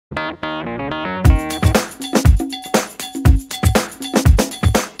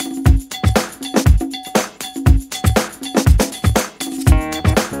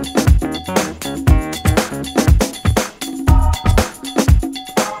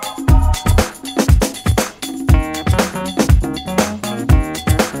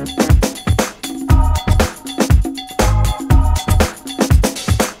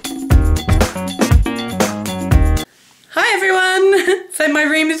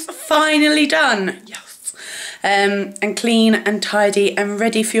is finally done. Yes. And clean and tidy and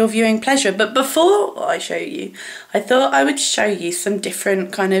ready for your viewing pleasure. But before I show you, I thought I would show you some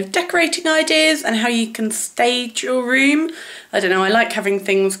different kind of decorating ideas and how you can stage your room. I don't know, I like having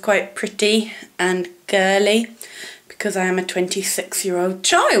things quite pretty and girly because I am a 26-year-old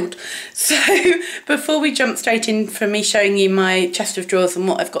child. So before we jump straight in for me showing you my chest of drawers and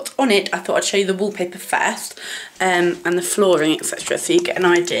what I've got on it, I thought I'd show you the wallpaper first, and the flooring, etc., so you get an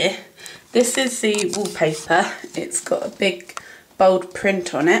idea. This is the wallpaper. It's got a big bold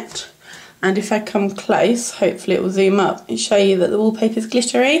print on it, and if I come close, hopefully it will zoom up and show you that the wallpaper is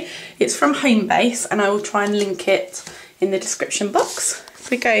glittery. It's from Homebase, and I will try and link it in the description box.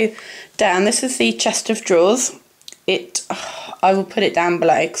 If we go down, this is the chest of drawers. I will put it down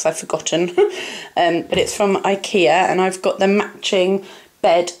below because I've forgotten, but it's from IKEA, and I've got the matching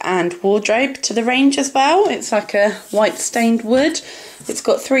bed and wardrobe to the range as well. It's like a white stained wood. It's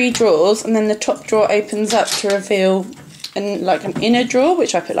got 3 drawers, and then the top drawer opens up to reveal like an inner drawer,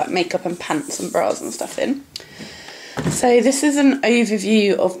 which I put like makeup and pants and bras and stuff in. So this is an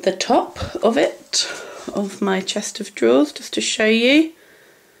overview of the top of it, of my chest of drawers, just to show you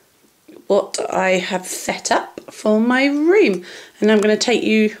what I have set up for my room. And I'm going to take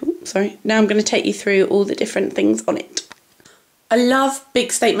you, now I'm going to take you through all the different things on it. I love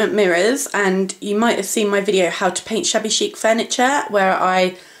big statement mirrors, and you might have seen my video how to paint shabby chic furniture, where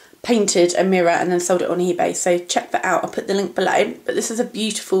I painted a mirror and then sold it on eBay, so check that out. I'll put the link below. But this is a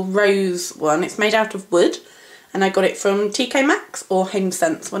beautiful rose one. It's made out of wood, and I got it from TK Maxx or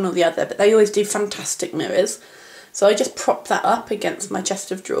HomeSense, one or the other, but they always do fantastic mirrors. So I just prop that up against my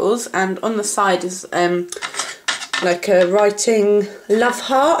chest of drawers, and on the side is like a writing love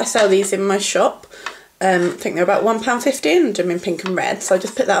heart. I sell these in my shop. I think they're about £1.50 and I'm in pink and red, so I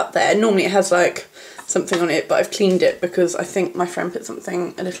just put that up there. Normally it has like something on it, but I've cleaned it because I think my friend put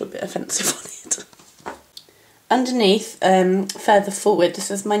something a little bit offensive on it. Underneath, further forward, this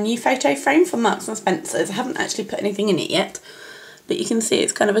is my new photo frame from Marks and Spencer's. I haven't actually put anything in it yet, but you can see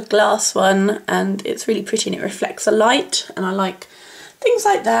it's kind of a glass one, and it's really pretty and it reflects the light, and I like things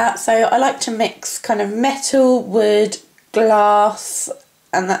like that. So I like to mix kind of metal, wood, glass,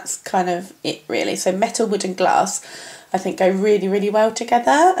 and that's kind of it really. So metal, wood and glass I think go really, really well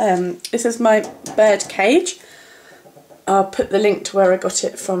together. This is my bird cage. I'll put the link to where I got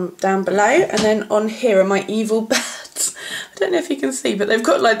it from down below. And then on here are my evil birds. I don't know if you can see, but they've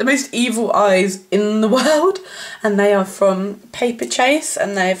got like the most evil eyes in the world, and they are from Paper Chase,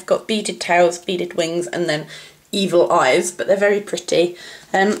 and they've got beaded tails, beaded wings, and then evil eyes, but they're very pretty.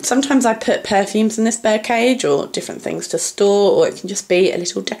 Sometimes I put perfumes in this bird cage or different things to store, or it can just be a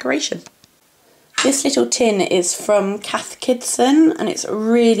little decoration. This little tin is from Cath Kidston, and it's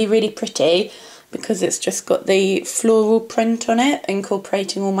really, really pretty because it's just got the floral print on it,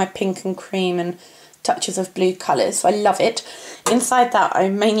 incorporating all my pink and cream and touches of blue colours, so I love it. Inside that I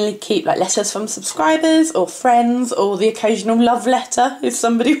mainly keep like letters from subscribers or friends, or the occasional love letter if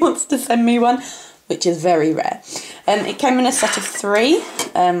somebody wants to send me one, which is very rare. It came in a set of 3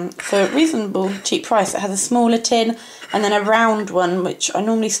 for a reasonable cheap price. It has a smaller tin and then a round one, which I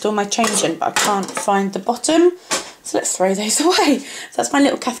normally store my change in, but I can't find the bottom, so let's throw those away. So that's my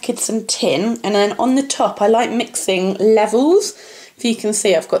little Cath Kidston tin, and then on the top I like mixing levels. If you can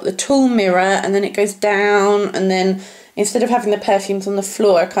see, I've got the tall mirror, and then it goes down, and then instead of having the perfumes on the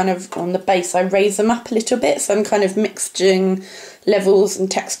floor, I kind of, on the base, I raise them up a little bit, so I'm kind of mixing levels and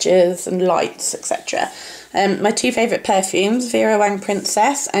textures and lights, etc. My 2 favourite perfumes, Vera Wang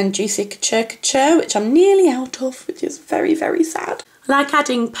Princess and Juicy Couture Couture, which I'm nearly out of, which is very, very sad. I like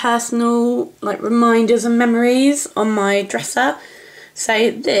adding personal like reminders and memories on my dresser.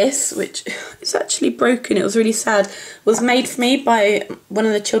 So this, which is actually broken, it was really sad, was made for me by one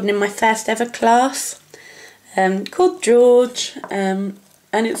of the children in my first ever class, called George, and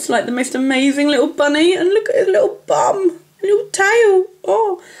it's like the most amazing little bunny, and look at his little bum, little tail.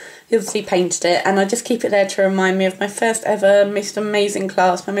 Oh, he obviously painted it, and I just keep it there to remind me of my first ever most amazing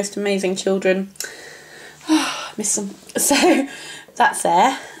class, my most amazing children. Oh, I miss them. So that's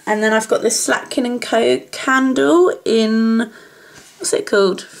there, and then I've got this Slatkin & Co candle in, what's it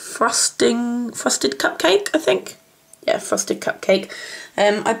called? Frosted cupcake, I think. Yeah, frosted cupcake.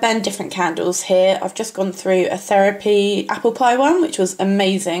 I burn different candles here. I've just gone through a therapy apple pie one, which was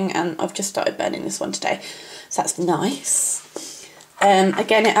amazing, and I've just started burning this one today. So that's nice.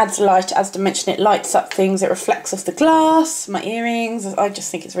 Again, it adds light, as to mention, it lights up things, it reflects off the glass, my earrings. I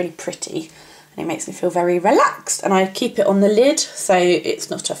just think it's really pretty, and it makes me feel very relaxed. And I keep it on the lid so it's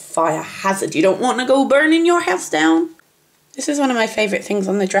not a fire hazard. You don't want to go burning your house down. This is one of my favourite things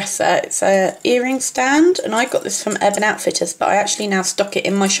on the dresser. It's a earring stand, and I got this from Urban Outfitters, but I actually now stock it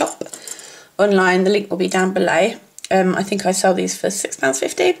in my shop online. The link will be down below. I think I sell these for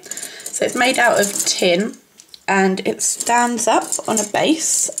 £6.50. So it's made out of tin, and it stands up on a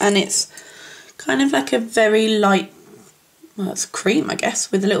base, and it's kind of like a very light, well, it's cream, I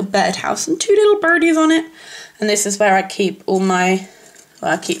guess, with a little birdhouse and 2 little birdies on it. And this is where I keep all my,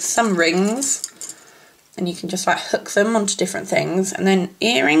 well, I keep some rings, and you can just like hook them onto different things. And then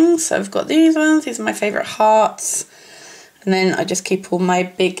earrings, so I've got these ones, these are my favourite hearts. And then I just keep all my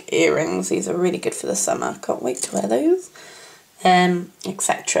big earrings. These are really good for the summer, can't wait to wear those,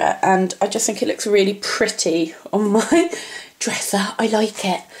 etc. And I just think it looks really pretty on my dresser. I like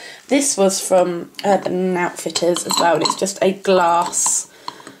it. This was from Urban Outfitters as well, and it's just a glass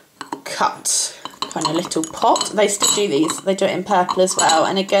cut kind of little pot. They still do these, they do it in purple as well.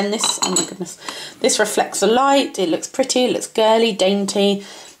 And again, this, oh my goodness, this reflects the light, it looks pretty, it looks girly, dainty.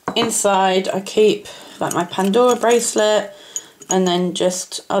 Inside I keep like my Pandora bracelet, and then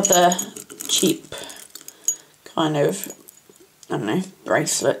just other cheap kind of, I don't know,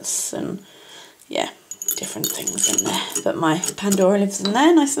 bracelets and yeah, different things in there. But my Pandora lives in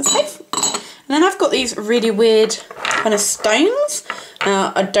there, nice and safe. And then I've got these really weird kind of stones.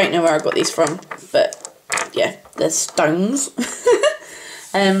 Now, I don't know where I got these from, but yeah, they're stones.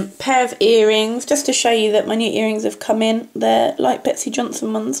 Pair of earrings, just to show you that my new earrings have come in. They're like Betsy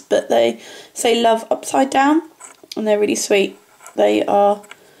Johnson ones, but they say love upside down, and they're really sweet. They are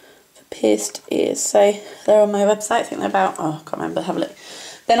for pierced ears, so they're on my website. I think they're about, oh, I can't remember, have a look.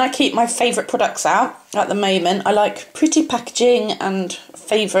 Then I keep my favourite products out at the moment. I like pretty packaging and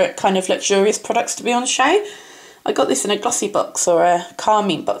favourite kind of luxurious products to be on show. I got this in a glossy box or a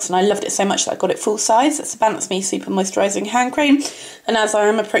calming box, and I loved it so much that I got it full size. It's a Balance Me Super Moisturising Hand Cream, and as I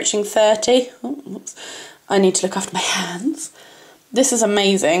am approaching 30, I need to look after my hands. This is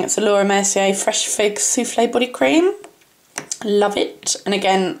amazing. It's a Laura Mercier Fresh Fig Soufflé Body Cream. Love it. And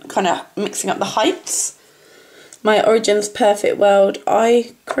again, kind of mixing up the heights. My Origins Perfect World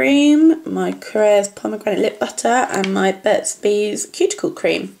Eye Cream, my Carrere's Pomegranate Lip Butter, and my Burt's Bees Cuticle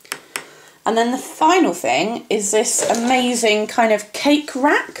Cream. And then the final thing is this amazing kind of cake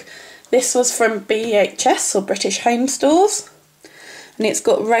rack. This was from BHS, or British Home Stores. And it's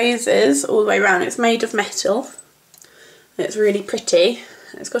got roses all the way around. It's made of metal. And it's really pretty.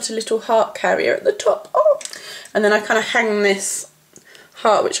 It's got a little heart carrier at the top. Oh! And then I kind of hang this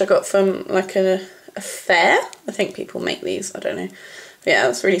heart, which I got from like a fair. I think people make these, I don't know. But yeah,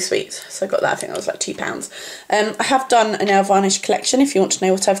 that's really sweet. So I got that, I think that was like £2. I have done a nail varnish collection if you want to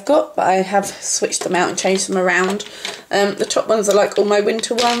know what I've got, but I have switched them out and changed them around. The top ones are like all my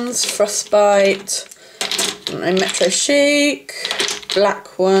winter ones, Frostbite, I don't know, Metro Chic,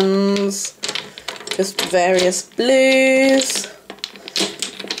 black ones, just various blues,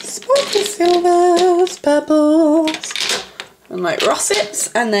 sparkly silvers, purples, and like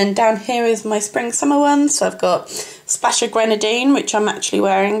russets. And then down here is my spring summer ones. So I've got Splash of Grenadine, which I'm actually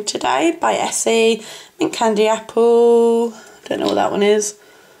wearing today, by Essie, Mint Candy Apple, don't know what that one is,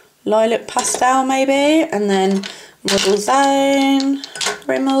 Lilac Pastel maybe, and then Model Zone,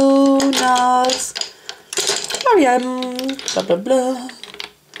 Rimmel, NARS, L'Oreal, blah blah blah.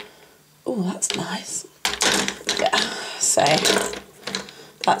 Oh, that's nice. Yeah, so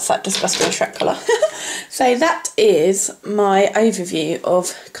that's that disgusting Shrek colour. So that is my overview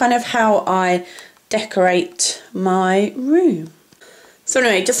of kind of how I decorate my room. So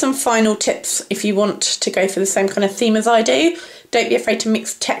anyway, just some final tips if you want to go for the same kind of theme as I do. Don't be afraid to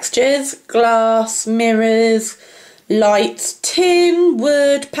mix textures, glass, mirrors, lights, tin,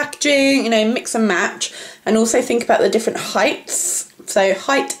 wood, packaging, you know, mix and match. And also think about the different heights. So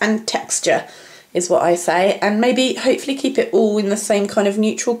height and texture is what I say. And maybe hopefully keep it all in the same kind of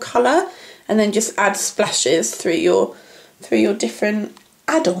neutral colour, and then just add splashes through your different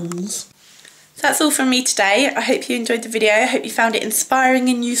add-ons. So that's all from me today. I hope you enjoyed the video. I hope you found it inspiring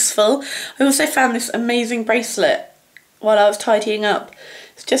and useful. I also found this amazing bracelet while I was tidying up.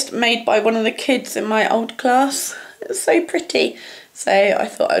 It's just made by one of the kids in my old class. It's so pretty. So I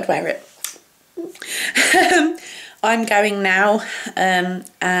thought I'd wear it. I'm going now, and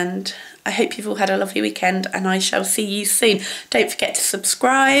I hope you've all had a lovely weekend, and I shall see you soon. Don't forget to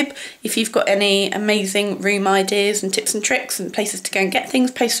subscribe. If you've got any amazing room ideas and tips and tricks and places to go and get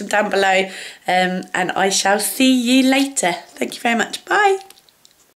things, post them down below, and I shall see you later. Thank you very much. Bye.